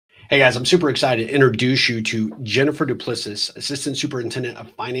Hey guys, I'm super excited to introduce you to Jennifer DuPlessis, Assistant Superintendent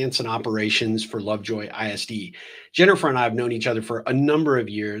of Finance and Operations for Lovejoy ISD. Jennifer and I have known each other for a number of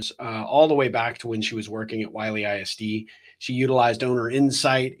years, all the way back to when she was working at Wylie ISD. She utilized owner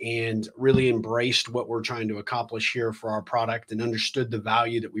insight and really embraced what we're trying to accomplish here for our product and understood the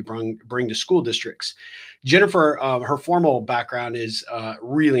value that we bring to school districts. Jennifer, her formal background is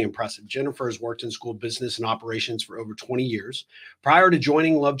really impressive. Jennifer has worked in school business and operations for over 20 years. Prior to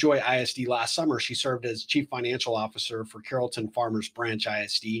joining Lovejoy ISD last summer, she served as Chief Financial Officer for Carrollton-Farmers Branch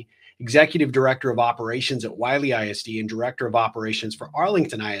ISD, Executive Director of Operations at Wylie ISD, and Director of Operations for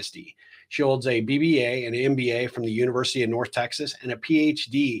Arlington ISD. She holds a BBA and MBA from the University of North Texas and a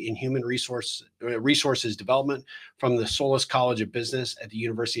Ph.D. in Human Resources Development from the Solis College of Business at the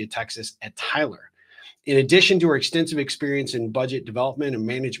University of Texas at Tyler. In addition to her extensive experience in budget development and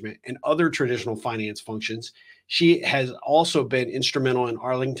management and other traditional finance functions, she has also been instrumental in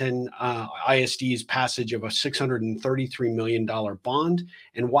Arlington ISD's passage of a $633 million bond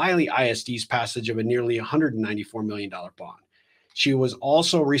and Wylie ISD's passage of a nearly $194 million bond. She was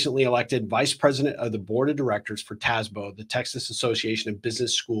also recently elected Vice President of the Board of Directors for TASBO, the Texas Association of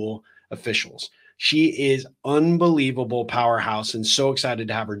Business School Officials. She is unbelievable powerhouse and so excited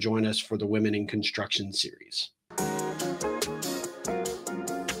to have her join us for the Women in Construction series.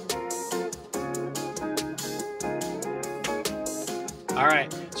 All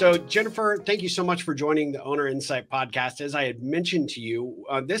right. So Jennifer, thank you so much for joining the Owner Insight podcast. As I had mentioned to you,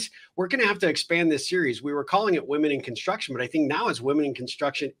 we're going to have to expand this series. We were calling it Women in Construction, but I think now it's Women in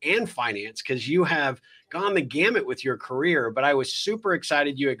Construction and Finance because you have gone the gamut with your career. But I was super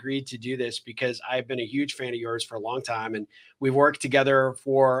excited you agreed to do this because I've been a huge fan of yours for a long time. And we've worked together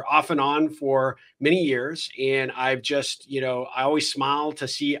for off and on for many years. And I've just, I always smile to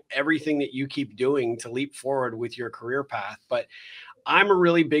see everything that you keep doing to leap forward with your career path. But I'm a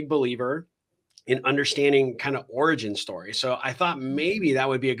really big believer in understanding kind of origin story. So I thought maybe that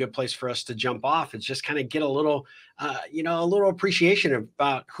would be a good place for us to jump off and just kind of get a little, a little appreciation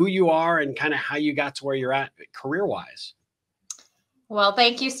about who you are and kind of how you got to where you're at career-wise. Well,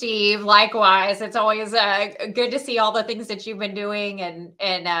 thank you, Steve. Likewise, it's always good to see all the things that you've been doing, and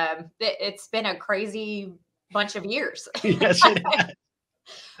it's been a crazy bunch of years. Yes, it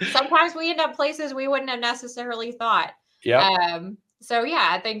has. Sometimes we end up places we wouldn't have necessarily thought. Yeah. So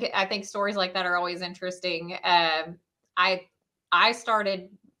yeah, I think stories like that are always interesting. I started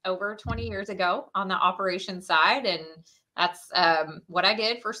over 20 years ago on the operations side, and that's what I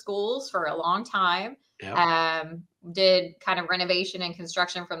did for schools for a long time. Yep. Did kind of renovation and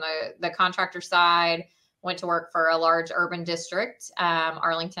construction from the contractor side. Went to work for a large urban district,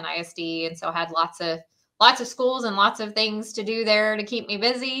 Arlington ISD, and so had lots of schools and lots of things to do there to keep me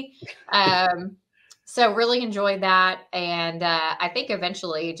busy. So really enjoyed that. And I think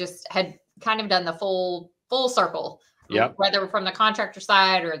eventually just had kind of done the full circle, yep, whether from the contractor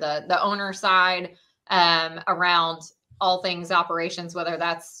side or the owner side, around all things operations, whether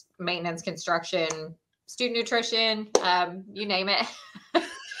that's maintenance, construction, student nutrition, you name it.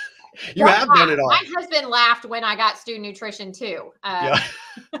 You have done it all. My husband laughed when I got student nutrition too. Yeah.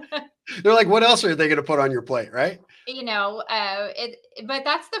 They're like, what else are they going to put on your plate, right? But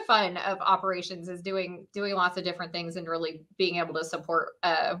that's the fun of operations, is doing lots of different things and really being able to support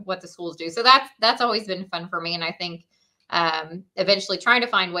what the schools do. So that's always been fun for me. And I think eventually trying to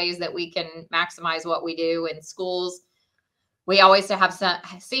find ways that we can maximize what we do in schools. We always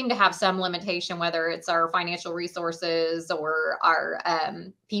seem to have some limitation, whether it's our financial resources or our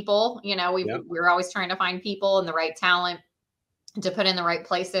people. We're always trying to find people and the right talent to put in the right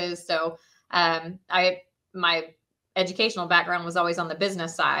places. So my educational background was always on the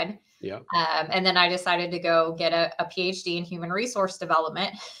business side. Yeah. And then I decided to go get a Ph.D. in human resource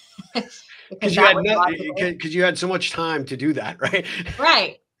development. Because you had so much time to do that, right?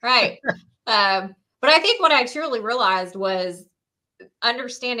 Right. But I think what I truly realized was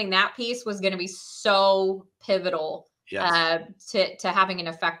understanding that piece was going to be so pivotal. Yes. To having an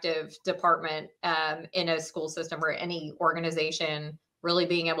effective department in a school system or any organization, really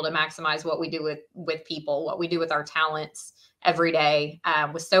being able to maximize what we do with people, what we do with our talents every day,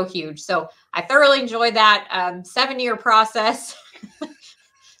 was so huge. So I thoroughly enjoyed that 7-year process.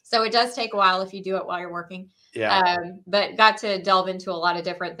 So it does take a while if you do it while you're working. Yeah. But got to delve into a lot of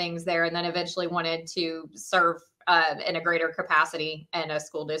different things there, and then eventually wanted to serve in a greater capacity in a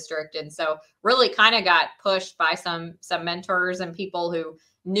school district. And so really kind of got pushed by some mentors and people who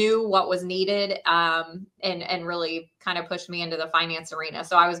knew what was needed, and really kind of pushed me into the finance arena.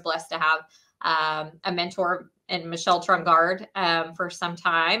 So I was blessed to have a mentor in Michelle Trungard for some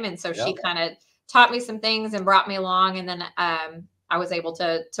time. And so she kind of taught me some things and brought me along. And then I was able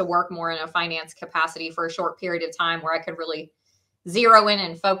to work more in a finance capacity for a short period of time where I could really zero in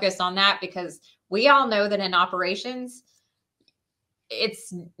and focus on that, because we all know that in operations,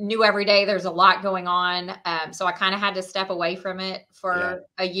 it's new every day. There's a lot going on. So I kind of had to step away from it for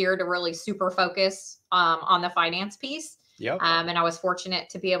a year to really super focus on the finance piece. Yep. And I was fortunate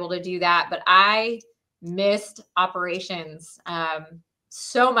to be able to do that. But I missed operations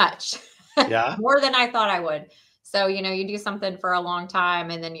so much, more than I thought I would. So, you do something for a long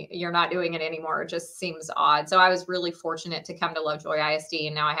time and then you're not doing it anymore. It just seems odd. So I was really fortunate to come to Lovejoy ISD,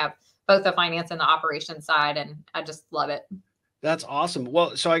 and now I have both the finance and the operations side, and I just love it. That's awesome.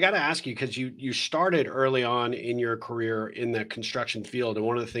 Well, so I got to ask you, because you started early on in your career in the construction field. And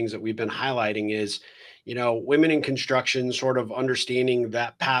one of the things that we've been highlighting is, women in construction, sort of understanding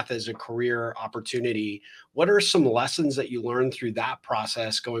that path as a career opportunity. What are some lessons that you learned through that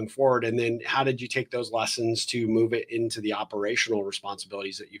process going forward? And then how did you take those lessons to move it into the operational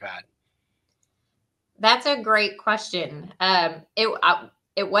responsibilities that you've had? That's a great question.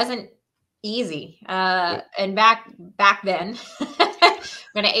 It wasn't easy. And back then, I'm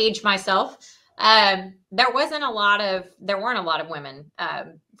going to age myself. There weren't a lot of women,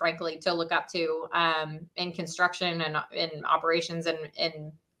 frankly, to look up to in construction and in operations and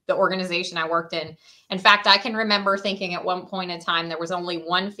in the organization I worked in. In fact, I can remember thinking at one point in time, there was only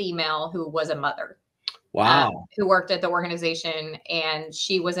one female who was a mother. Wow. Who worked at the organization, and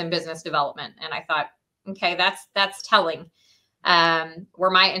she was in business development. And I thought, okay, that's telling.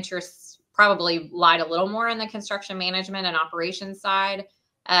 Where my interests probably lied a little more on the construction management and operations side.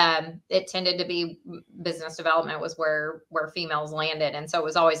 It tended to be business development was where females landed. And so it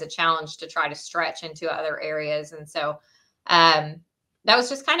was always a challenge to try to stretch into other areas. And so that was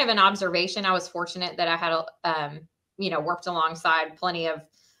just kind of an observation. I was fortunate that I had, worked alongside plenty of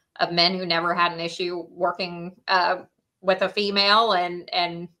men who never had an issue working with a female.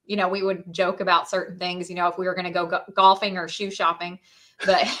 And we would joke about certain things, if we were going to go golfing or shoe shopping,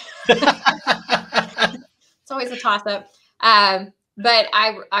 but it's always a toss up. But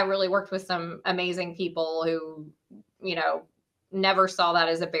I really worked with some amazing people who, never saw that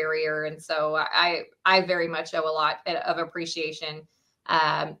as a barrier. And so I very much owe a lot of appreciation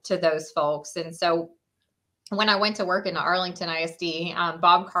to those folks. And so when I went to work in Arlington ISD,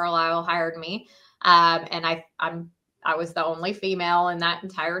 Bob Carlisle hired me. And I was the only female in that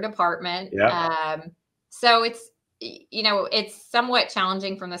entire department. Yeah. So it's somewhat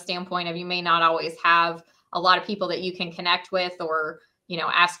challenging from the standpoint of you may not always have a lot of people that you can connect with or,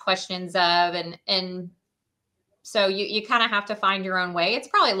 ask questions of. And so you kind of have to find your own way. It's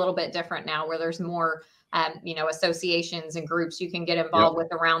probably a little bit different now where there's more, associations and groups you can get involved with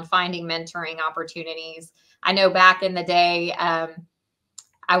around finding mentoring opportunities. I know back in the day, I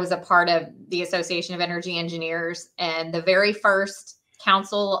was a part of the Association of Energy Engineers, and the very first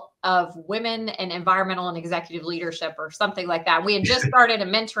Council of Women in Environmental and Executive Leadership or something like that. We had just started a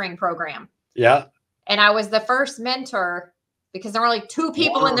mentoring program. Yeah. And I was the first mentor because there were only 2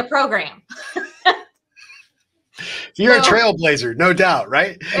 people in the program. You're a trailblazer, no doubt,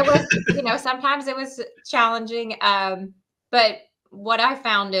 right? It was, sometimes it was challenging. But what I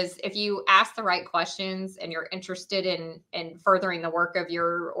found is if you ask the right questions and you're interested in furthering the work of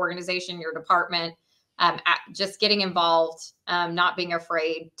your organization, your department, just getting involved, not being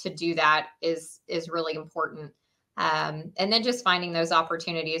afraid to do that is really important. And then just finding those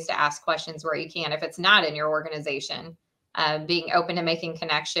opportunities to ask questions where you can, if it's not in your organization, being open to making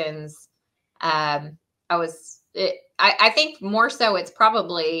connections. I think more so it's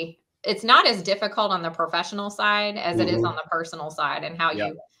not as difficult on the professional side as it is on the personal side, and how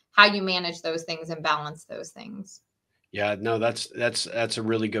you manage those things and balance those things. Yeah, no, that's a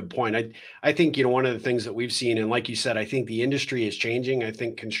really good point. I think, one of the things that we've seen, and like you said, I think the industry is changing. I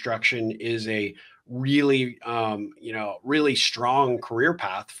think construction is a really, really strong career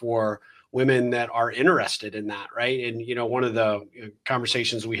path for women that are interested in that. Right. And, one of the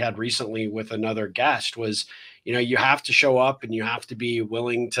conversations we had recently with another guest was, you have to show up and you have to be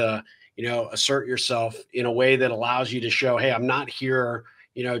willing to, assert yourself in a way that allows you to show, hey, I'm not here,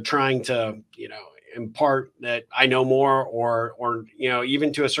 trying to, impart that I know more or,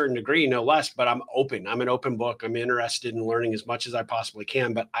 even to a certain degree, no less, but I'm open. I'm an open book. I'm interested in learning as much as I possibly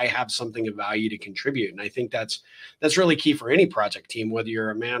can, but I have something of value to contribute. And I think that's really key for any project team, whether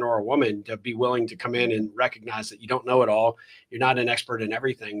you're a man or a woman, to be willing to come in and recognize that you don't know it all. You're not an expert in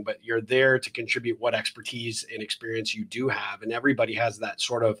everything, but you're there to contribute what expertise and experience you do have. And everybody has that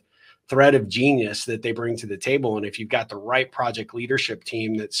sort of thread of genius that they bring to the table. And if you've got the right project leadership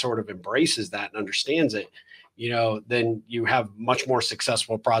team that sort of embraces that and understands it, then you have much more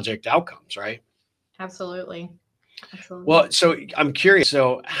successful project outcomes, right? Absolutely. Absolutely. Well, so I'm curious.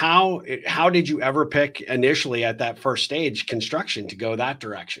 So how did you ever pick initially at that first stage construction to go that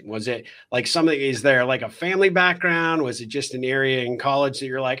direction? Was it like something, is there like a family background? Was it just an area in college that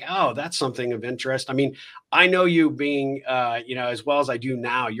you're like, oh, that's something of interest? I mean, I know you being, as well as I do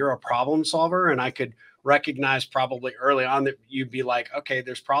now, you're a problem solver, and I could recognize probably early on that you'd be like, okay,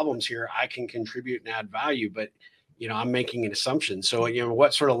 there's problems here. I can contribute and add value, but I'm making an assumption. So,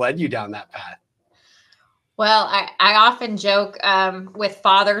 what sort of led you down that path? Well, I often joke with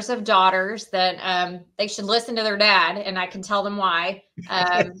fathers of daughters that they should listen to their dad, and I can tell them why.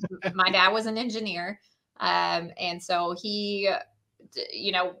 My dad was an engineer. And so he,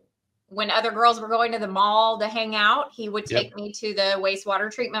 when other girls were going to the mall to hang out, he would take me to the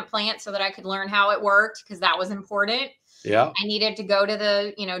wastewater treatment plant so that I could learn how it worked, because that was important. Yeah. I needed to go to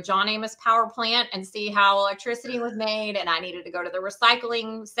the, John Amos power plant and see how electricity was made. And I needed to go to the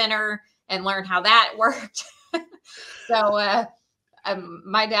recycling center and learn how that worked. So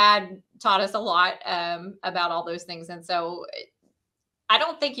my dad taught us a lot about all those things. And so I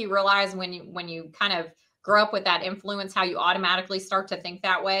don't think you realize when you kind of grow up with that influence, how you automatically start to think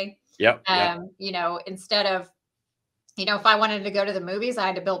that way. Yep. Instead of, if I wanted to go to the movies, I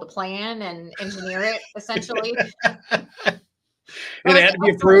had to build a plan and engineer it, essentially. And it had to be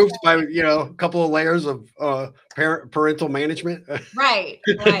approved by, a couple of layers of parental management. Right.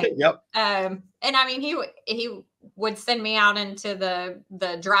 Yep. And I mean, he would send me out into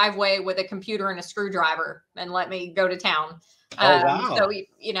the driveway with a computer and a screwdriver and let me go to town. Oh, wow.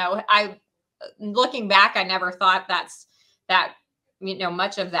 So, looking back, I never thought that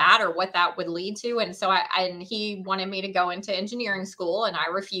much of that or what that would lead to. And so and he wanted me to go into engineering school, and I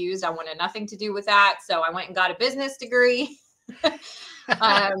refused. I wanted nothing to do with that. So I went and got a business degree.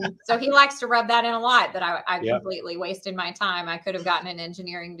 So he likes to rub that in a lot, that I completely wasted my time. I could have gotten an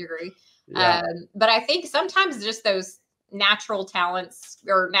engineering degree. But I think sometimes just those natural talents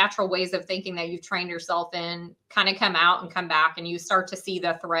or natural ways of thinking that you've trained yourself in kind of come out and come back, and you start to see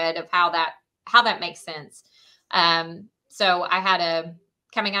the thread of how that makes sense. So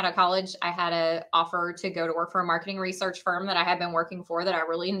coming out of college, I had an offer to go to work for a marketing research firm that I had been working for that I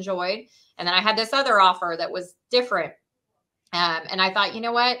really enjoyed. And then I had this other offer that was different. And I thought, you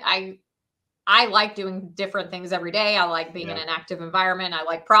know what? I like doing different things every day. I like being in an active environment. I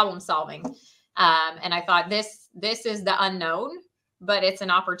like problem solving. And I thought this is the unknown, but it's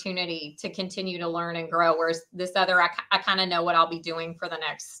an opportunity to continue to learn and grow. Whereas this other, I kind of know what I'll be doing for the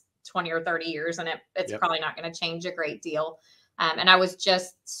next 20 or 30 years, and it's probably not going to change a great deal. And I was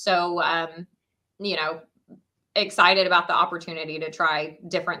just so, excited about the opportunity to try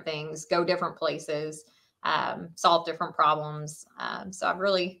different things, go different places, solve different problems. So I've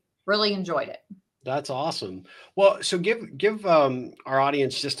really, really enjoyed it. That's awesome. Well, so give our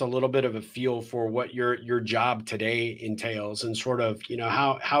audience just a little bit of a feel for what your job today entails, and sort of,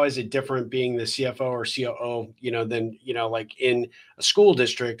 how is it different being the CFO or COO, than, like in a school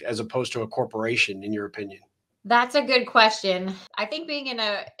district as opposed to a corporation, in your opinion? That's a good question. I think being in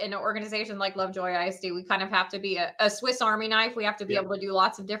an organization like Lovejoy ISD, we kind of have to be a Swiss Army knife. We have to be able to do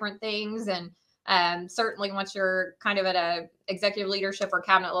lots of different things. And certainly once you're kind of at a executive leadership or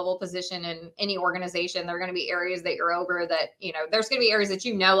cabinet level position in any organization, there are going to be areas that you're over that, there's going to be areas that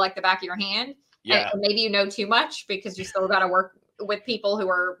like the back of your hand. Yeah. And maybe too much because you still got to work with people who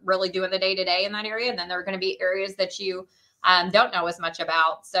are really doing the day-to-day in that area. And then there are going to be areas that you don't know as much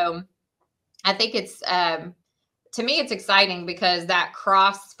about. So I think it's, to me, it's exciting because that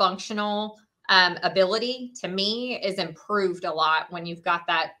cross-functional ability, to me, is improved a lot when you've got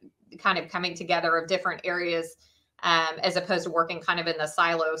that kind of coming together of different areas, as opposed to working kind of in the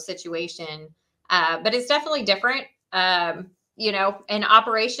silo situation. But it's definitely different. In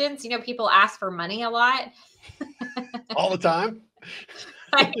operations, people ask for money a lot. All the time.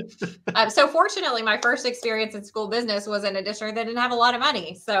 So fortunately, my first experience in school business was in a district that didn't have a lot of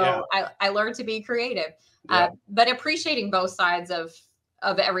money. So I learned to be creative, but appreciating both sides of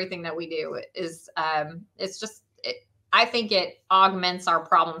everything that we do is, I think it augments our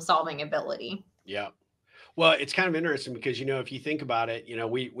problem solving ability. Yeah. Well, it's kind of interesting because, if you think about it,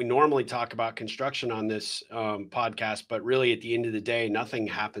 we normally talk about construction on this podcast, but really at the end of the day, nothing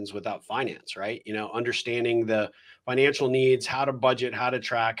happens without finance, right? Understanding the financial needs, how to budget, how to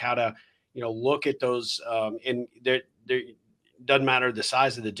track, how to, look at those. And there doesn't matter the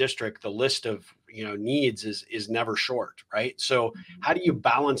size of the district, the list of, needs is never short, right? So how do you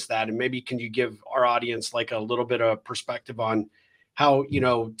balance that? And maybe can you give our audience like a little bit of perspective on how,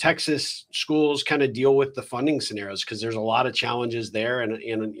 Texas schools kind of deal with the funding scenarios? Because there's a lot of challenges there. And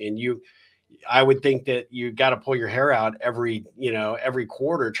you, I would think that you got to pull your hair out every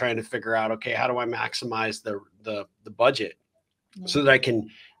quarter trying to figure out, okay, how do I maximize the budget so that I can,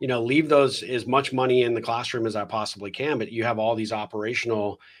 leave those as much money in the classroom as I possibly can. But you have all these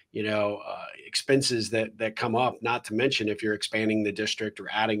operational, expenses that come up, not to mention if you're expanding the district or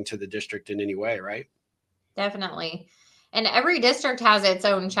adding to the district in any way, right? Definitely. And every district has its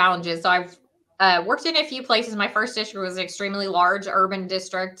own challenges. So I've worked in a few places. My first district was an extremely large urban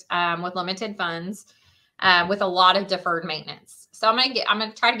district with limited funds, with a lot of deferred maintenance. So I'm going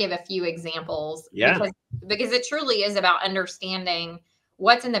to try to give a few examples, because it truly is about understanding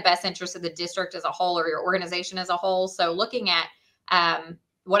what's in the best interest of the district as a whole, or your organization as a whole. So looking at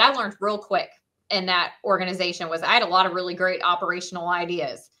what I learned real quick in that organization was I had a lot of really great operational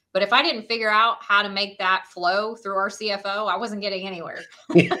ideas. But if I didn't figure out how to make that flow through our CFO, I wasn't getting anywhere.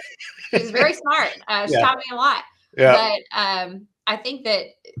 She's very smart. She taught me a lot. Yeah. But I think that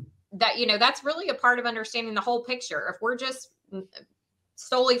that's really a part of understanding the whole picture. If we're just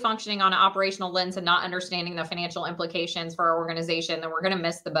solely functioning on an operational lens and not understanding the financial implications for our organization, then we're going to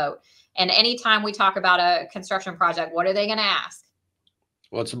miss the boat. And anytime we talk about a construction project, what are they going to ask?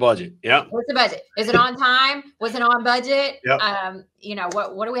 What's the budget? Yeah. What's the budget? Is it on time? Was it on budget? Yep.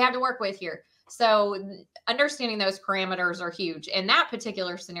 What do we have to work with here? So understanding those parameters are huge. In that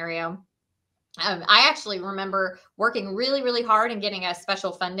particular scenario, I actually remember working really, really hard and getting a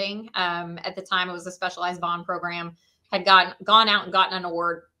special funding. At the time, it was a specialized bond program, had gone out and gotten an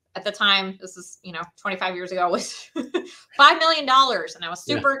award. At the time, this is, 25 years ago, was $5 million. And I was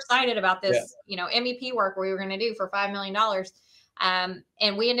super excited about this, MEP work we were going to do for $5 million.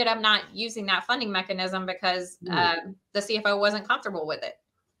 And we ended up not using that funding mechanism because the CFO wasn't comfortable with it.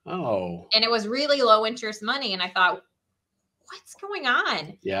 Oh. And it was really low interest money. And I thought, what's going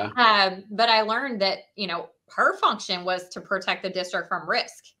on? Yeah. But I learned that, her function was to protect the district from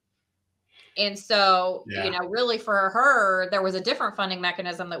risk. And so, really for her, there was a different funding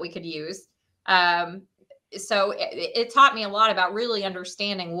mechanism that we could use. So it taught me a lot about really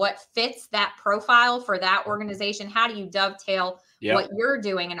understanding what fits that profile for that organization. How do you dovetail what you're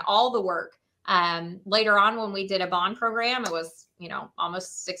doing and all the work? Later on, when we did a bond program, it was,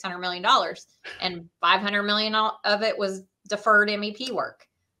 almost $600 million, and $500 million of it was deferred MEP work.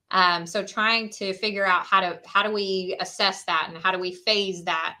 So trying to figure out how do we assess that, and how do we phase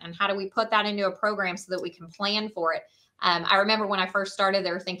that, and how do we put that into a program so that we can plan for it? I remember when I first started,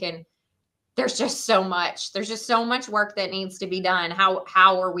 they were thinking, there's just so much work that needs to be done.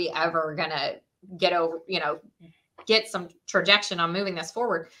 How are we ever going to get over, get some trajection on moving this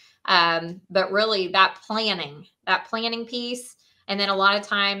forward? But really that planning piece. And then a lot of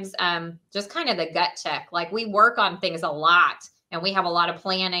times, just kind of the gut check, like we work on things a lot, and we have a lot of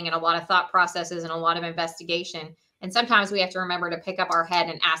planning and a lot of thought processes and a lot of investigation. And sometimes we have to remember to pick up our head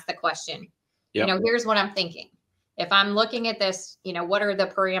and ask the question, here's what I'm thinking. If I'm looking at this, what are the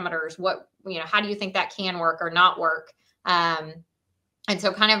parameters? How do you think that can work or not work? And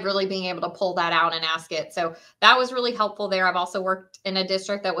so kind of really being able to pull that out and ask it. So that was really helpful there. I've also worked in a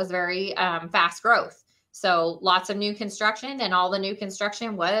district that was very fast growth. So lots of new construction, and all the new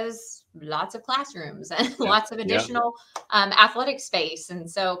construction was lots of classrooms and lots of additional athletic space. And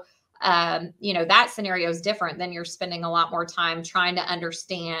so, that scenario is different. Then you're spending a lot more time trying to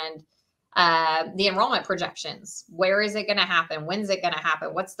understand the enrollment projections. Where is it going to happen? When's it going to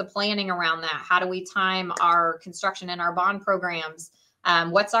happen? What's the planning around that? How do we time our construction and our bond programs?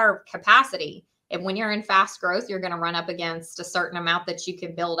 What's our capacity? And when you're in fast growth, you're going to run up against a certain amount that you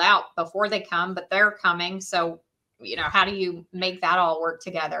can build out before they come, but they're coming. So, how do you make that all work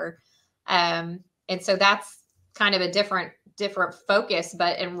together? And so that's kind of a different focus,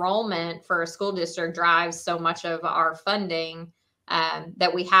 but enrollment for a school district drives so much of our funding,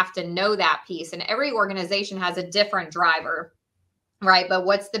 that we have to know that piece. And every organization has a different driver, right? But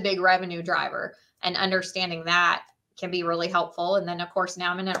what's the big revenue driver? And understanding that can be really helpful. And then, of course,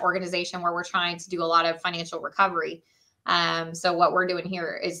 now I'm in an organization where we're trying to do a lot of financial recovery. So what we're doing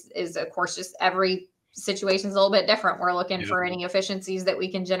here is of course, just every situation is a little bit different. We're looking for any efficiencies that we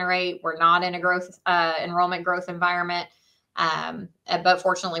can generate. We're not in a enrollment growth environment. But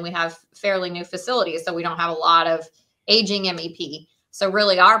fortunately, we have fairly new facilities, so we don't have a lot of aging MEP. So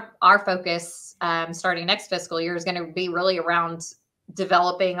really our focus starting next fiscal year is going to be really around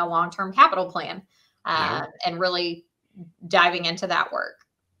developing a long-term capital plan and really diving into that work.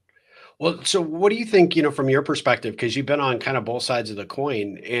 Well, so what do you think, from your perspective, because you've been on kind of both sides of the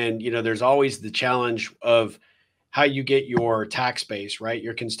coin, and, there's always the challenge of how you get your tax base, right?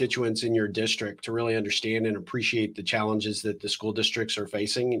 Your constituents in your district to really understand and appreciate the challenges that the school districts are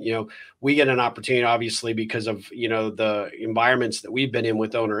facing. We get an opportunity, obviously, because of, the environments that we've been in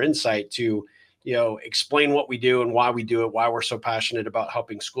with Owner Insight to, explain what we do and why we do it, why we're so passionate about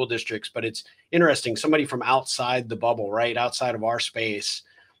helping school districts. But it's interesting, somebody from outside the bubble, right? Outside of our space,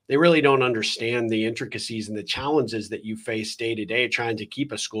 they really don't understand the intricacies and the challenges that you face day to day trying to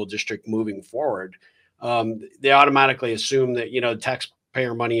keep a school district moving forward. They automatically assume that,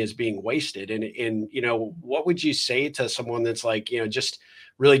 taxpayer money is being wasted. And, what would you say to someone that's like, just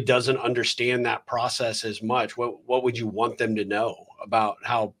really doesn't understand that process as much? What would you want them to know about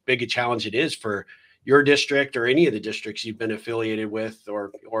how big a challenge it is for your district or any of the districts you've been affiliated with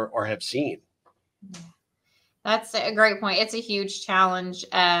or have seen? That's a great point. It's a huge challenge.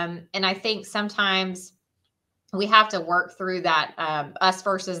 And I think sometimes we have to work through that us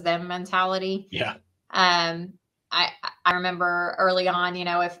versus them mentality. Yeah. I remember early on,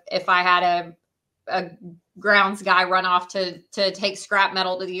 if I had a grounds guy run off to take scrap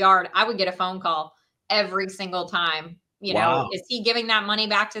metal to the yard, I would get a phone call every single time. Wow. Is he giving that money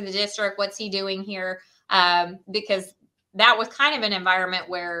back to the district? What's he doing here? Because that was kind of an environment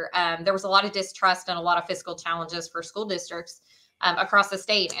where there was a lot of distrust and a lot of fiscal challenges for school districts across the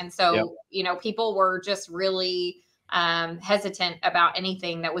state. And so, people were just really hesitant about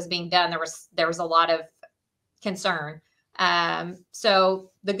anything that was being done. There was a lot of concern.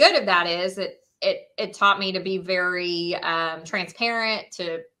 So the good of that is it taught me to be very transparent,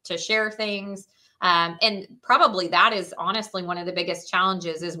 to share things. And probably that is honestly one of the biggest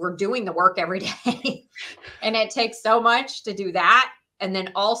challenges is we're doing the work every day. And it takes so much to do that. And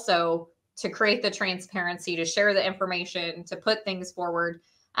then also to create the transparency, to share the information, to put things forward.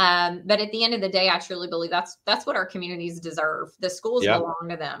 But at the end of the day, I truly believe that's what our communities deserve. The schools belong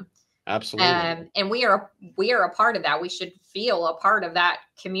to them. Absolutely. And we are a part of that. We should feel a part of that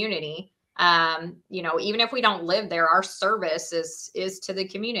community. Even if we don't live there, our service is to the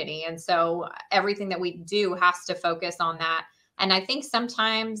community. And so everything that we do has to focus on that. And I think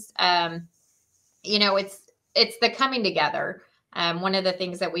sometimes, it's the coming together. One of the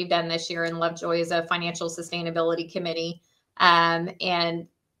things that we've done this year in Lovejoy is a financial sustainability committee. And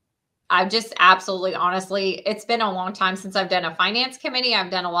I've just absolutely, honestly, it's been a long time since I've done a finance committee. I've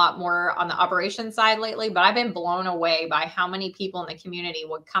done a lot more on the operations side lately, but I've been blown away by how many people in the community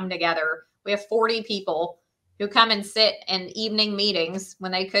would come together. We have 40 people who come and sit in evening meetings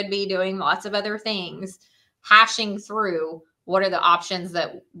when they could be doing lots of other things, hashing through what are the options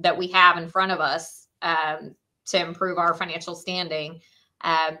that we have in front of us to improve our financial standing.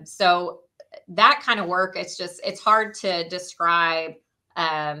 So that kind of work, it's hard to describe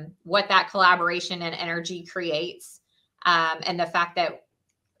what that collaboration and energy creates. And the fact that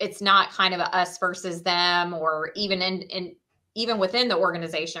it's not kind of a us versus them, or even even within the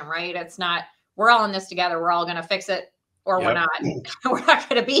organization, right? It's not, we're all in this together. We're all going to fix it, or we're not, we're not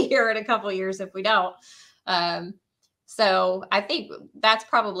going to be here in a couple of years if we don't. So I think that's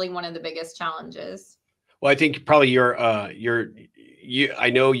probably one of the biggest challenges. Well, I think probably I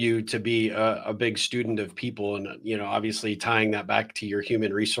know you to be a big student of people, and, obviously tying that back to your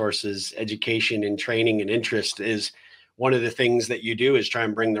human resources, education and training and interest is one of the things that you do, is try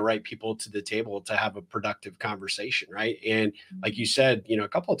and bring the right people to the table to have a productive conversation. Right. And like you said, a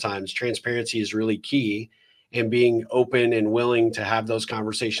couple of times, transparency is really key, and being open and willing to have those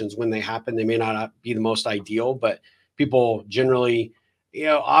conversations when they happen. They may not be the most ideal, but people generally,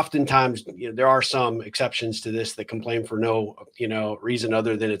 oftentimes, there are some exceptions to this that complain for no, reason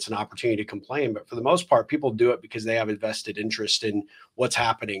other than it's an opportunity to complain. But for the most part, people do it because they have a vested interest in what's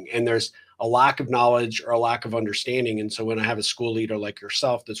happening. And there's a lack of knowledge or a lack of understanding. And so when I have a school leader like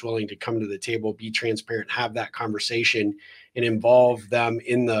yourself that's willing to come to the table, be transparent, have that conversation, and involve them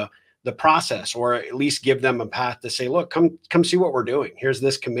in the process, or at least give them a path to say, look, come see what we're doing. Here's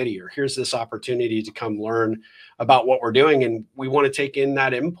this committee, or here's this opportunity to come learn about what we're doing. And we want to take in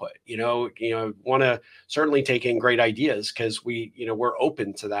that input, want to certainly take in great ideas, because we're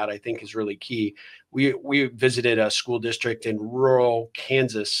open to that, I think is really key. We visited a school district in rural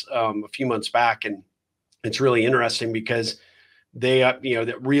Kansas a few months back, and it's really interesting because they,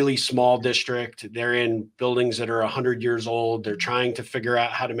 that really small district, they're in buildings that are 100 years old. They're trying to figure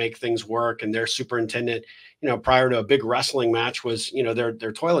out how to make things work. And their superintendent, prior to a big wrestling match, was,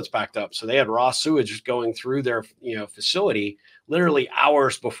 their toilets backed up. So they had raw sewage going through their, facility literally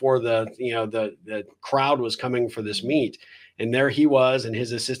hours before the crowd was coming for this meet. And there he was, and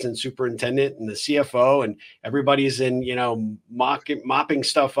his assistant superintendent and the CFO, and everybody's in, mopping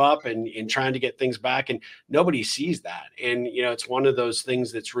stuff up and trying to get things back. And nobody sees that. And, it's one of those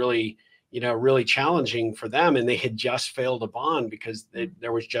things that's really, really challenging for them. And they had just failed a bond because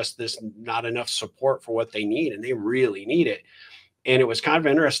there was just not enough support for what they need, and they really need it. And it was kind of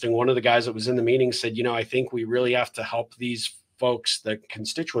interesting. One of the guys that was in the meeting said, I think we really have to help these folks, the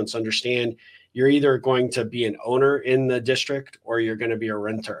constituents, understand you're either going to be an owner in the district or you're going to be a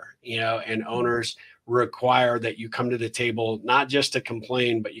renter, and owners require that you come to the table, not just to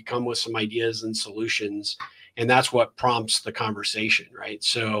complain, but you come with some ideas and solutions. And that's what prompts the conversation, right?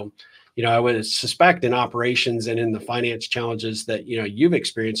 So, I would suspect in operations and in the finance challenges that, you've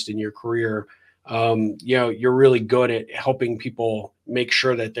experienced in your career, you're really good at helping people make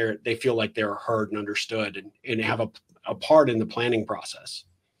sure that they feel like they're heard and understood and have a part in the planning process.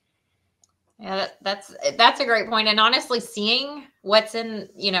 Yeah, that's a great point. And honestly, seeing what's in,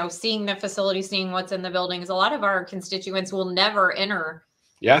 seeing the facility, seeing what's in the buildings, a lot of our constituents will never enter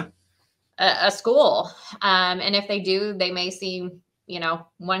a school. And if they do, they may see,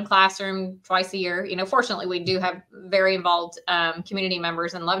 one classroom twice a year. Fortunately, we do have very involved community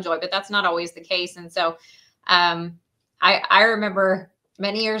members in Lovejoy, but that's not always the case. And so I remember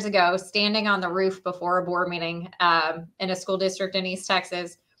many years ago standing on the roof before a board meeting in a school district in East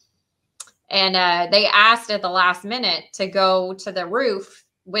Texas. And they asked at the last minute to go to the roof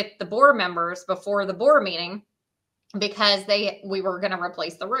with the board members before the board meeting because we were going to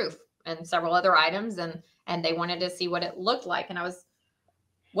replace the roof and several other items, and they wanted to see what it looked like. And I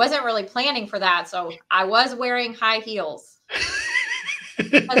wasn't really planning for that, so I was wearing high heels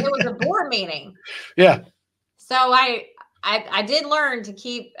because it was a board meeting. Yeah. So I did learn to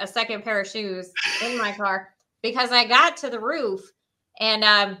keep a second pair of shoes in my car because I got to the roof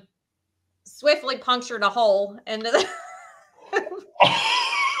and swiftly punctured a hole into the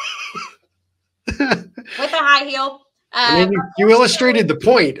with a high heel. You illustrated the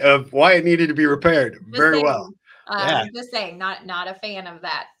point of why it needed to be repaired very well. Just saying, not a fan of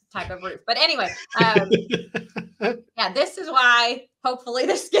that type of roof. But anyway, this is why hopefully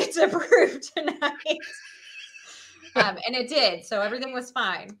this gets approved tonight. And it did. So everything was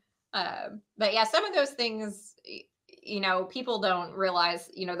fine. But yeah, some of those things, people don't realize,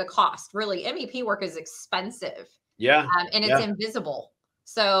 the cost. Really, MEP work is expensive. Yeah. And it's invisible.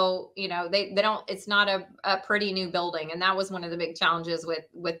 So, they don't, it's not a pretty new building. And that was one of the big challenges with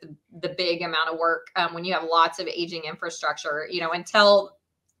the big amount of work when you have lots of aging infrastructure, until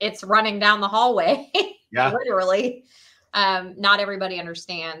it's running down the hallway, literally. Not everybody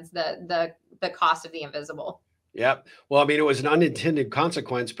understands the cost of the invisible. Yep. Well, it was an unintended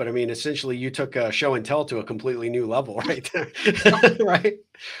consequence, but essentially you took a show and tell to a completely new level right there. Right.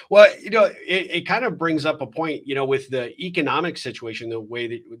 Well, it kind of brings up a point, with the economic situation, the way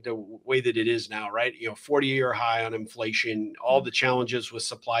that it is now, right? 40-year high on inflation, all the challenges with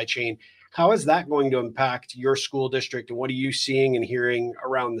supply chain. How is that going to impact your school district? And what are you seeing and hearing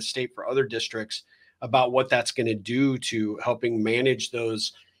around the state for other districts about what that's going to do to helping manage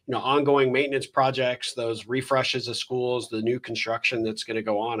those ongoing maintenance projects, those refreshes of schools, the new construction that's going to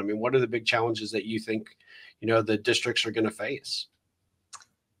go on? What are the big challenges that you think, the districts are going to face?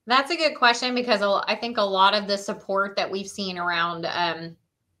 That's a good question, because I think a lot of the support that we've seen around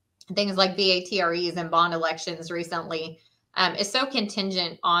things like BATREs and bond elections recently is so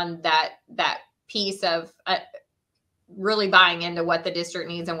contingent on that piece of really buying into what the district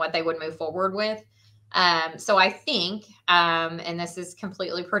needs and what they would move forward with. So I think, and this is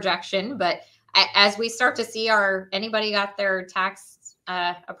completely projection, but as we start to see anybody got their tax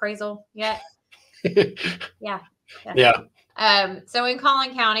appraisal yet? Yeah. So in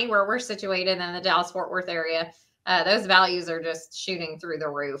Collin County, where we're situated in the Dallas-Fort Worth area, those values are just shooting through the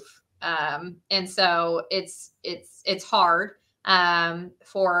roof. And so it's hard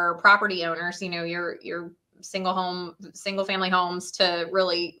for property owners, your single family homes, to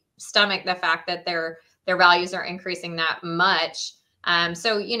really stomach the fact that their values are increasing that much.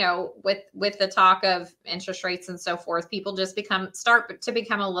 So, with the talk of interest rates and so forth, people just start to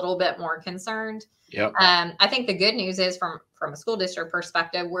become a little bit more concerned. Yep. I think the good news is from a school district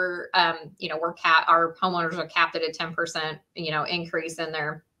perspective, our homeowners are capped at a 10%, increase in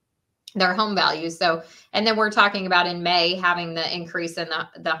their home values. So, and then we're talking about in May having the increase in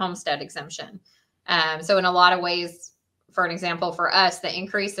the homestead exemption. So in a lot of ways, for an example, for us, the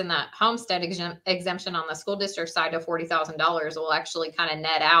increase in the homestead exemption on the school district side of $40,000 will actually kind of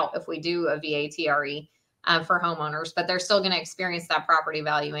net out if we do a VATRE for homeowners, but they're still going to experience that property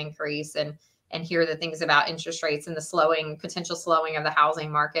value increase and hear the things about interest rates and the potential slowing of the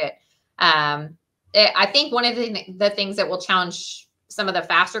housing market. I think one of the things that will challenge some of the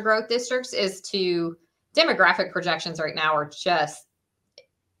faster growth districts is demographic projections right now are just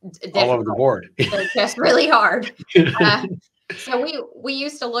all over the board. They're just really hard. So we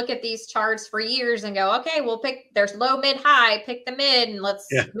used to look at these charts for years and go, okay, we'll pick, there's low, mid, high, pick the mid and let's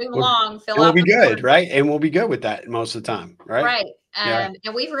move along, And fill we'll out be the board. good, right? And we'll be good with that most of the time, right? Right. Yeah.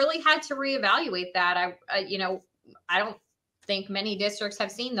 And we've really had to reevaluate that. I don't think many districts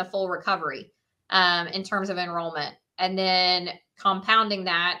have seen the full recovery in terms of enrollment. And then compounding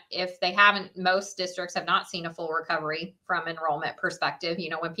that, if they haven't, most districts have not seen a full recovery from enrollment perspective.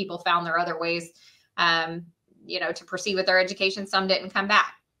 When people found their other ways, to proceed with their education, some didn't come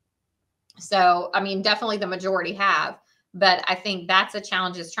back. So, definitely the majority have, but I think that's a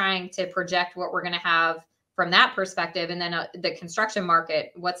challenge, is trying to project what we're going to have from that perspective. And then the construction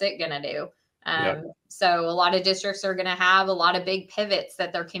market, what's it going to do? So a lot of districts are going to have a lot of big pivots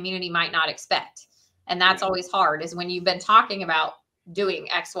that their community might not expect. And that's always hard, is when you've been talking about doing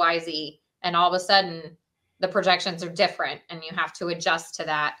X, Y, Z, and all of a sudden the projections are different and you have to adjust to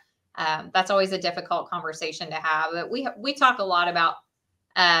that. That's always a difficult conversation to have. But we talk a lot about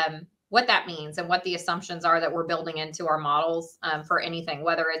what that means and what the assumptions are that we're building into our models for anything,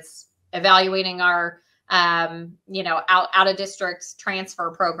 whether it's evaluating our out of district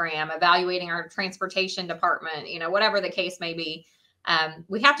transfer program, evaluating our transportation department, whatever the case may be.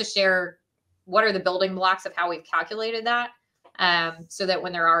 We have to share what are the building blocks of how we've calculated that, so that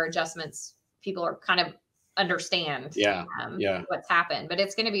when there are adjustments, people are kind of understand what's happened. But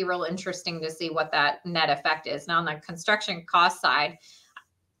it's going to be real interesting to see what that net effect is. Now on the construction cost side,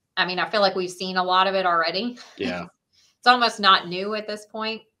 I feel like we've seen a lot of it already. Yeah. It's almost not new at this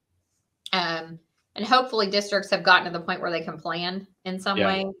point. And hopefully districts have gotten to the point where they can plan in some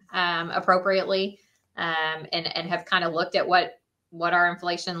way appropriately, and have kind of looked at what our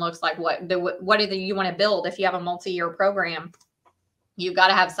inflation looks like. What do you want to build? If you have a multi-year program, you've got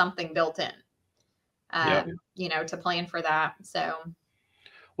to have something built in, to plan for that. So.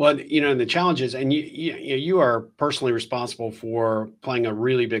 Well, and the challenges, and you are personally responsible for playing a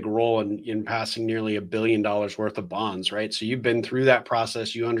really big role in passing nearly $1 billion worth of bonds, right? So you've been through that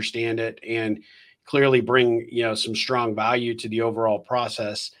process, you understand it, and clearly bring, some strong value to the overall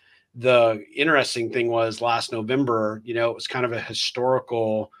process. The interesting thing was last November, it was kind of a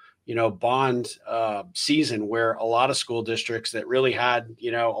historical, bond season where a lot of school districts that really had,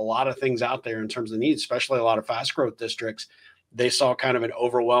 a lot of things out there in terms of needs, especially a lot of fast growth districts, they saw kind of an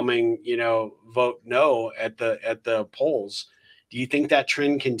overwhelming, vote no at the polls. Do you think that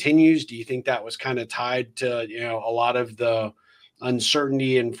trend continues? Do you think that was kind of tied to, a lot of the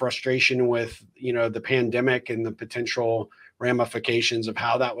uncertainty and frustration with, the pandemic and the potential ramifications of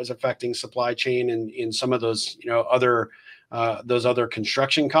how that was affecting supply chain and in some of those, those other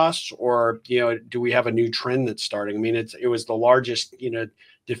construction costs? Or, do we have a new trend that's starting? It was the largest,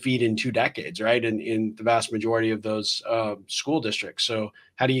 defeat in 2 decades, right? In the vast majority of those school districts. So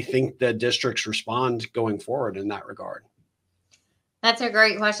how do you think the districts respond going forward in that regard? That's a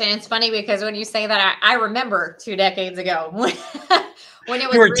great question. It's funny because when you say that, I remember 2 decades ago when it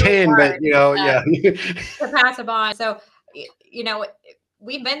was you were really 10, hard, but to pass a bond. So,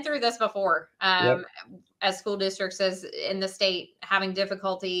 we've been through this before, as school districts, as in the state, having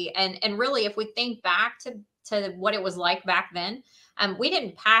difficulty. And really, if we think back to what it was like back then, we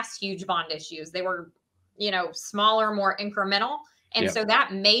didn't pass huge bond issues. They were, smaller, more incremental. And so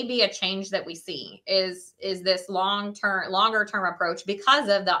that may be a change that we see is this longer term approach because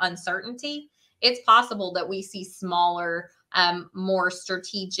of the uncertainty. It's possible that we see smaller, more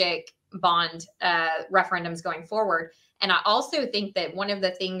strategic bond referendums going forward. And I also think that one of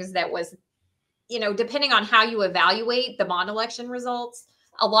the things that was, depending on how you evaluate the bond election results,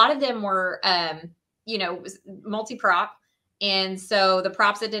 a lot of them were, multi-prop. And so the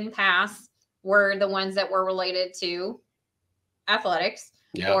props that didn't pass were the ones that were related to athletics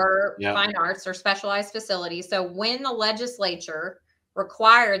or fine arts or specialized facilities. So when the legislature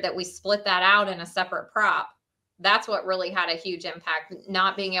required that we split that out in a separate prop, that's what really had a huge impact.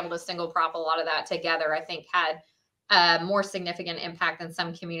 Not being able to single prop a lot of that together, I think, had a more significant impact than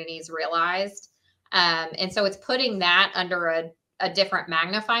some communities realized. And so it's putting that under a different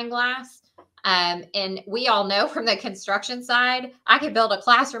magnifying glass. And we all know from the construction side, I could build a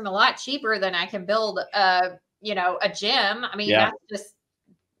classroom a lot cheaper than I can build a gym. That's just,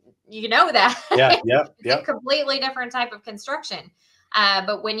 that. It's a completely different type of construction.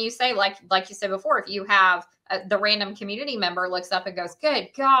 But when you say, like you said before, if you have the random community member looks up and goes, good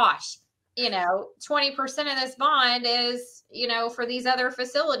gosh, 20% of this bond is, for these other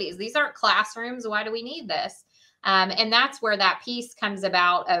facilities. These aren't classrooms. Why do we need this? And that's where that piece comes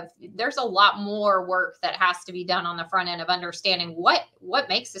about of there's a lot more work that has to be done on the front end of understanding what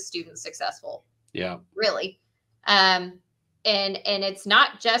makes a student successful. Yeah, really. And it's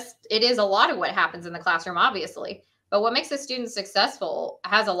not just, it is a lot of what happens in the classroom, obviously, But what makes a student successful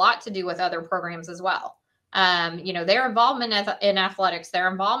has a lot to do with other programs as well. Their involvement in athletics,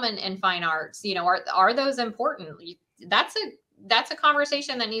 their involvement in fine arts, are those important? That's a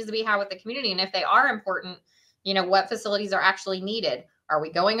conversation that needs to be had with the community. And if they are important, what facilities are actually needed? Are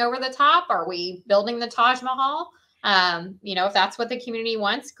we going over the top? Are we building the Taj Mahal? If that's what the community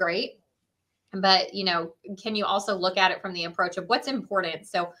wants, great. But, can you also look at it from the approach of what's important?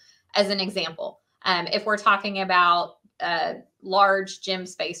 So as an example, if we're talking about large gym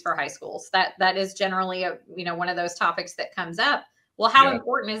space for high schools, that is generally one of those topics that comes up. Well, how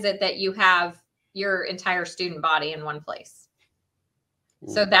important is it that you have your entire student body in one place?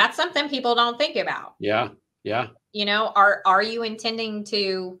 So that's something people don't think about. Yeah. Are you intending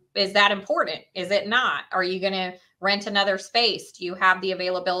to, is that important? Is it not? Are you going to rent another space? Do you have the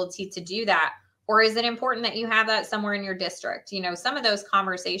availability to do that? Or is it important that you have that somewhere in your district? Some of those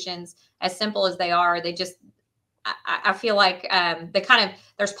conversations, as simple as they are, they just, I feel like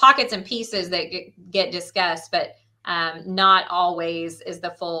there's pockets and pieces that get discussed, but not always is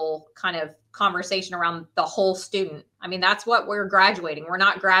the full kind of conversation around the whole student. I mean, that's what we're graduating. We're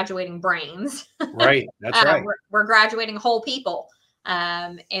not graduating brains. Right. That's right. We're graduating whole people.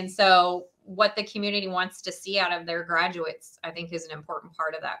 And so what the community wants to see out of their graduates, I think, is an important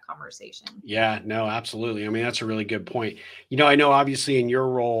part of that conversation. Yeah, no, absolutely. I mean, that's a really good point. I know obviously in your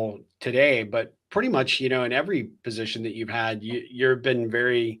role today, but pretty much, in every position that you've had, you've been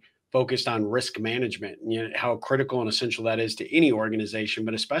very focused on risk management and how critical and essential that is to any organization,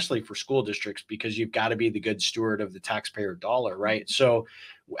 but especially for school districts, because you've got to be the good steward of the taxpayer dollar, right? So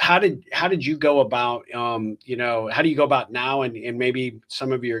how did you go about, how do you go about now and maybe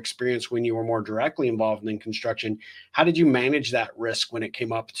some of your experience when you were more directly involved in construction, how did you manage that risk when it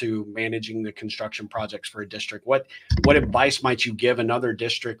came up to managing the construction projects for a district? What advice might you give another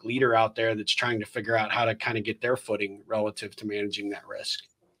district leader out there that's trying to figure out how to kind of get their footing relative to managing that risk?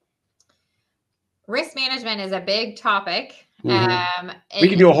 Risk management is a big topic. Mm-hmm. We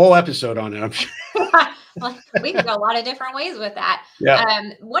can do a whole episode on it, I'm sure. We can go a lot of different ways with that.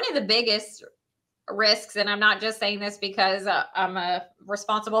 Yeah. One of the biggest risks, and I'm not just saying this because I'm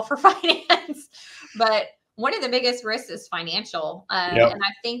responsible for finance, but one of the biggest risks is financial. And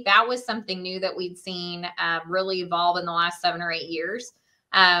I think that was something new that we'd seen really evolve in the last 7 or 8 years.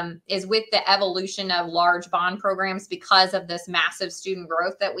 Is with the evolution of large bond programs because of this massive student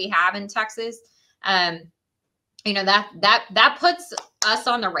growth that we have in Texas. That puts us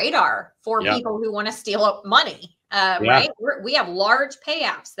on the radar for people who want to steal up money, right? We have large pay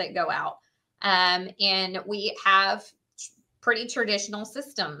apps that go out, and we have pretty traditional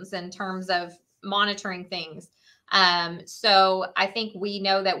systems in terms of monitoring things. So I think we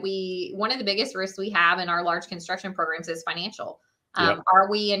know that one of the biggest risks we have in our large construction programs is financial. Are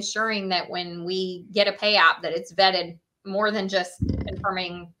we ensuring that when we get a pay app that it's vetted more than just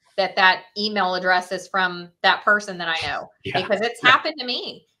confirming that email address is from that person that I know? Because it's happened to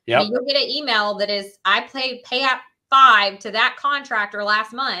me. I mean, you'll get an email that is, I paid pay app 5 to that contractor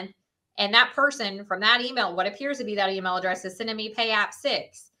last month, and that person from that email, what appears to be that email address, is sending me pay app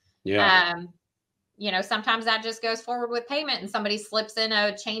 6. Sometimes that just goes forward with payment and somebody slips in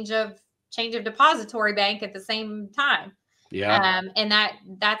a change of depository bank at the same time. And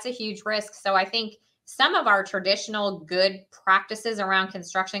that's a huge risk. So I think some of our traditional good practices around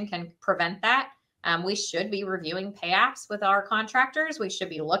construction can prevent that. We should be reviewing pay apps with our contractors. We should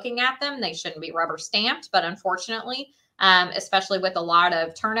be looking at them. They shouldn't be rubber stamped, but unfortunately, especially with a lot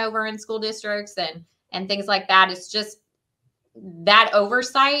of turnover in school districts and things like that, it's just that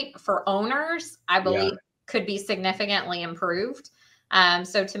oversight for owners, I believe, could be significantly improved.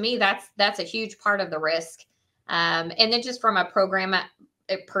 So to me, that's a huge part of the risk. And then just from a program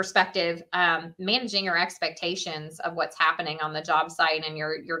perspective, managing your expectations of what's happening on the job site and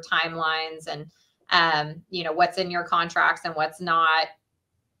your timelines and, what's in your contracts and what's not.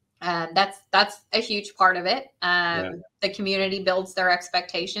 That's a huge part of it. The community builds their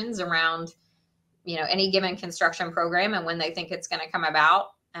expectations around, any given construction program and when they think it's going to come about.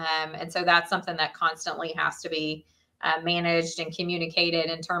 And so that's something that constantly has to be managed and communicated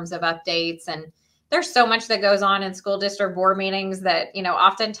in terms of updates. And there's so much that goes on in school district board meetings that,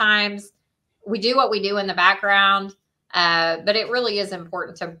 oftentimes we do what we do in the background, but it really is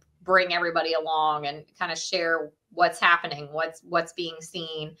important to bring everybody along and kind of share what's happening, what's being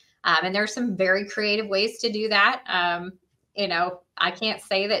seen. And there's some very creative ways to do that. I can't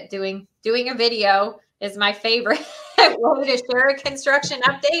say that doing a video is my favorite way to share a construction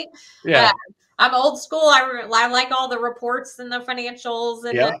update. I'm old school. I like all the reports and the financials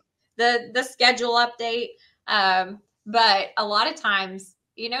and the schedule update. But a lot of times,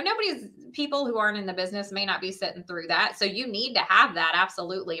 people who aren't in the business may not be sitting through that. So you need to have that,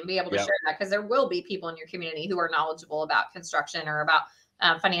 absolutely, and be able to share that, because there will be people in your community who are knowledgeable about construction or about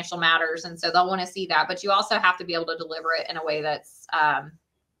financial matters. And so they'll want to see that, but you also have to be able to deliver it in a way that's,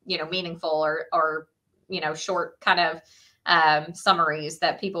 meaningful or, short kind of summaries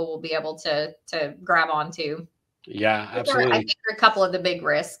that people will be able to grab onto. Yeah, absolutely. I think there are a couple of the big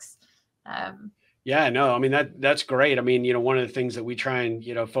risks. Yeah, no, I mean, that's great. I mean, one of the things that we try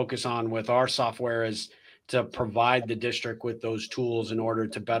and, focus on with our software is to provide the district with those tools in order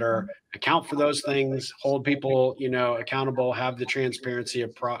to better account for those things, hold people, accountable, have the transparency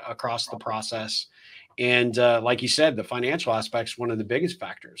across the process. And like you said, the financial aspect's one of the biggest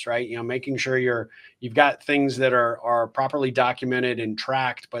factors, right? Making sure you've got things that are properly documented and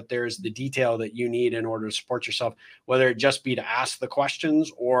tracked, but there's the detail that you need in order to support yourself, whether it just be to ask the questions,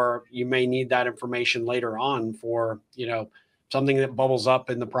 or you may need that information later on for, something that bubbles up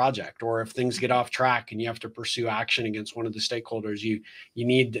in the project, or if things get off track and you have to pursue action against one of the stakeholders, you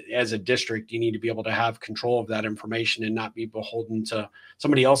need, as a district, you need to be able to have control of that information and not be beholden to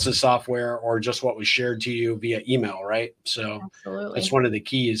somebody else's software or just what was shared to you via email, right? So absolutely, that's one of the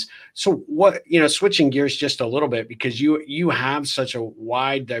keys. So what, switching gears just a little bit, because you have such a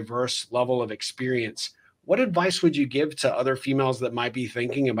wide, diverse level of experience, what advice would you give to other females that might be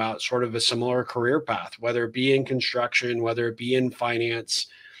thinking about sort of a similar career path, whether it be in construction, whether it be in finance?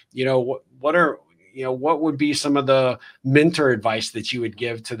 What would be some of the mentor advice that you would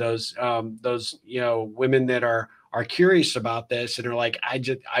give to those women that are curious about this and are like, I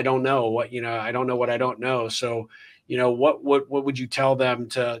don't know what, I don't know what I don't know. So, what would you tell them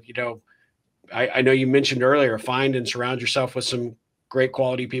to, I know you mentioned earlier, find and surround yourself with some great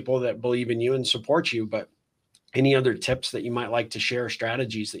quality people that believe in you and support you, but any other tips that you might like to share,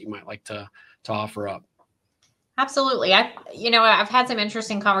 strategies that you might like to offer up? Absolutely. I've had some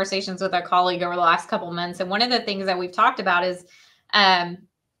interesting conversations with a colleague over the last couple of months. And one of the things that we've talked about is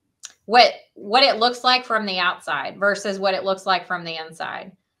what it looks like from the outside versus what it looks like from the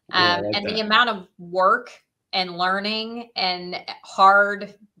inside. The amount of work and learning and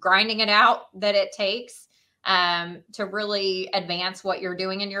hard grinding it out that it takes to really advance what you're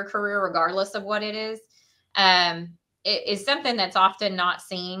doing in your career, regardless of what it is something that's often not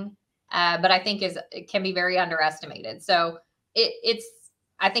seen, but I think it can be very underestimated. So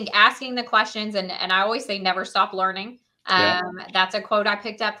I think asking the questions, and I always say never stop learning. That's a quote I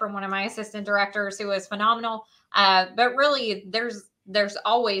picked up from one of my assistant directors who was phenomenal. But really there's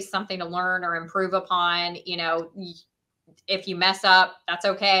always something to learn or improve upon. If you mess up, that's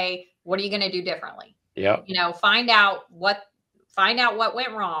okay. What are you going to do differently? Yeah. Find out what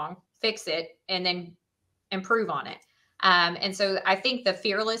went wrong, fix it, and then improve on it. And so I think the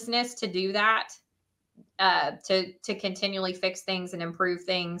fearlessness to do that, to continually fix things and improve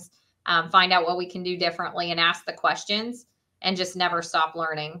things, find out what we can do differently and ask the questions and just never stop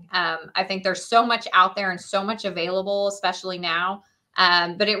learning. I think there's so much out there and so much available, especially now.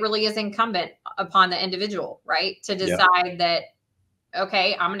 But it really is incumbent upon the individual, right? To decide that,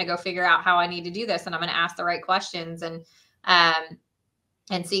 okay, I'm going to go figure out how I need to do this, and I'm going to ask the right questions and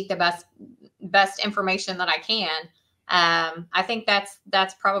seek the best information that I can. I think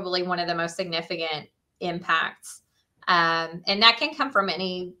that's probably one of the most significant impacts. And that can come from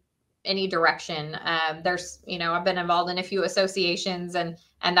any direction. There's, I've been involved in a few associations and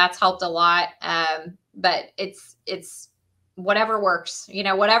that's helped a lot. But it's whatever works,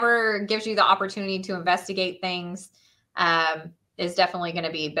 whatever gives you the opportunity to investigate things, is definitely going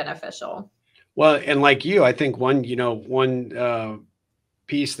to be beneficial. Well, and like you, I think one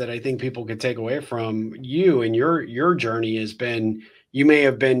piece that I think people could take away from you and your journey has been, you may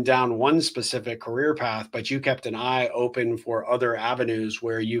have been down one specific career path, but you kept an eye open for other avenues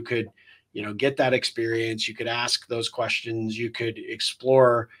where you could, get that experience. You could ask those questions. You could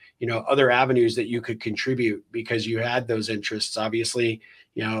explore, other avenues that you could contribute because you had those interests, obviously,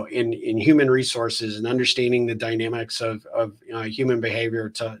 in human resources and understanding the dynamics of human behavior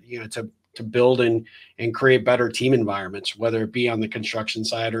to build and create better team environments, whether it be on the construction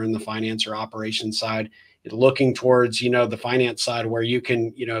side or in the finance or operations side, looking towards, the finance side where you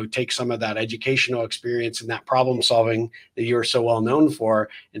can, take some of that educational experience and that problem solving that you're so well known for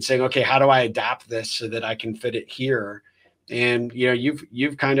and saying, okay, how do I adapt this so that I can fit it here? And,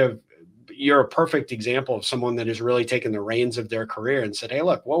 you're a perfect example of someone that has really taken the reins of their career and said, hey,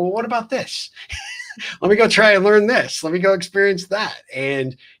 look, well, what about this? Let me go try and learn this. Let me go experience that.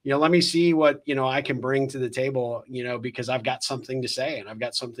 And, let me see what, I can bring to the table, because I've got something to say and I've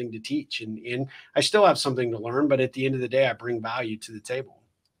got something to teach and I still have something to learn, but at the end of the day, I bring value to the table.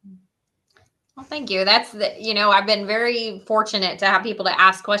 Well, thank you. That's I've been very fortunate to have people to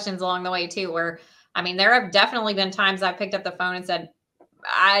ask questions along the way too, where, I mean, there have definitely been times I picked up the phone and said,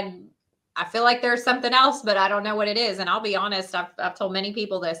 I feel like there's something else, but I don't know what it is. And I'll be honest, I've told many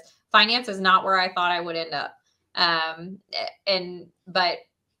people this: finance is not where I thought I would end up. But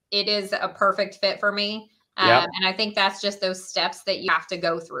it is a perfect fit for me. Yep. And I think that's just those steps that you have to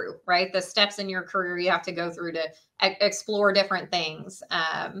go through, right? The steps in your career you have to go through to explore different things.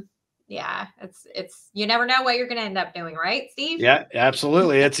 Yeah, it's you never know what you're going to end up doing, right, Steve? Yeah,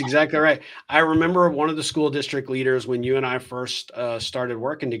 absolutely. That's exactly right. I remember one of the school district leaders when you and I first started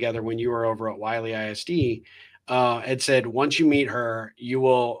working together, when you were over at Wylie ISD, had said, once you meet her,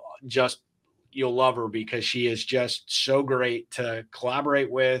 you'll love her, because she is just so great to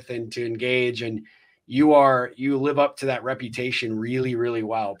collaborate with and to engage. And you live up to that reputation really, really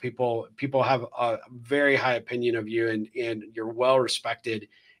well. People have a very high opinion of you, and you're well respected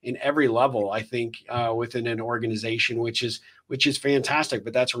in every level, I think, within an organization, which is fantastic.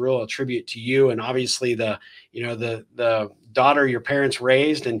 But that's a real tribute to you, and obviously the daughter your parents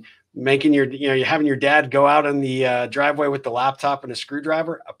raised, and making you're having your dad go out in the driveway with the laptop and a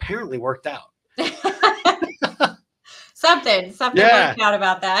screwdriver apparently worked out. Something worked out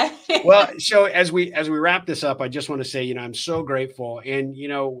about that. Well, so as we wrap this up, I just want to say, I'm so grateful, and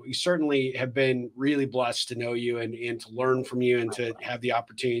we certainly have been really blessed to know you and to learn from you, and to have the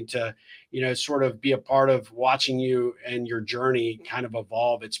opportunity to sort of be a part of watching you and your journey kind of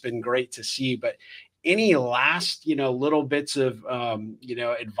evolve. It's been great to see. But any last little bits of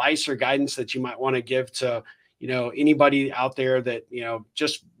advice or guidance that you might want to give to anybody out there that,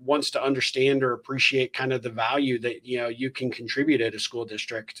 just wants to understand or appreciate kind of the value that, you can contribute at a school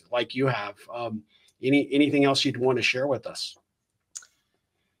district like you have? Anything else you'd want to share with us?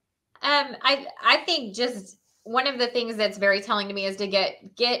 I think just one of the things that's very telling to me is to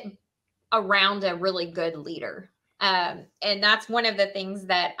get around a really good leader. And that's one of the things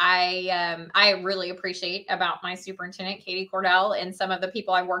that I really appreciate about my superintendent, Katie Cordell, and some of the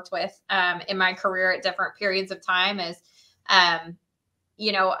people I worked with in my career at different periods of time is, I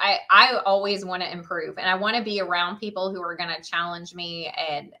always want to improve, and I want to be around people who are going to challenge me,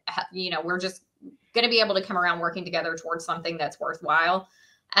 and, we're just going to be able to come around working together towards something that's worthwhile.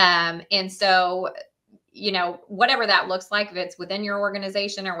 And so, whatever that looks like, if it's within your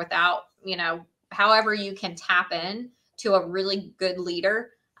organization or without, however you can tap in to a really good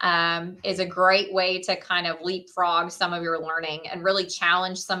leader is a great way to kind of leapfrog some of your learning and really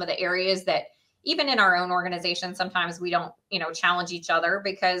challenge some of the areas that even in our own organization, sometimes we don't, challenge each other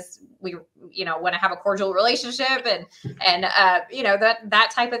because we, want to have a cordial relationship and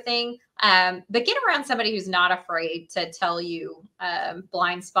that type of thing. But get around somebody who's not afraid to tell you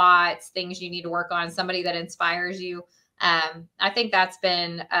blind spots, things you need to work on, somebody that inspires you. I think that's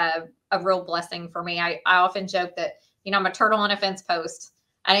been a real blessing for me. I often joke that, I'm a turtle on a fence post.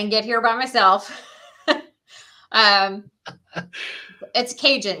 I didn't get here by myself. It's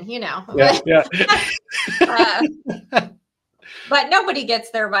Cajun, Yeah. But nobody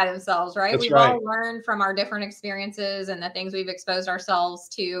gets there by themselves, right? That's We've right. all learned from our different experiences and the things we've exposed ourselves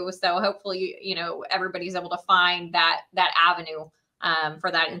to. So hopefully, everybody's able to find that avenue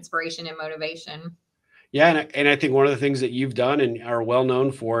for that inspiration and motivation. Yeah. And I think one of the things that you've done and are well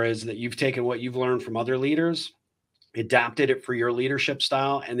known for is that you've taken what you've learned from other leaders, adapted it for your leadership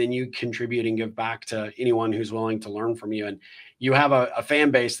style, and then you contribute and give back to anyone who's willing to learn from you. And you have a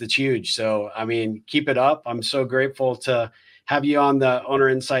fan base that's huge. So, I mean, keep it up. I'm so grateful to have you on the Owner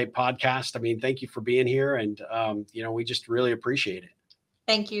Insight podcast. I mean, thank you for being here. And, we just really appreciate it.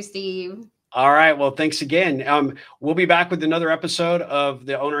 Thank you, Steve. All right. Well, thanks again. We'll be back with another episode of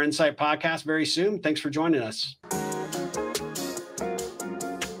the Owner Insight podcast very soon. Thanks for joining us.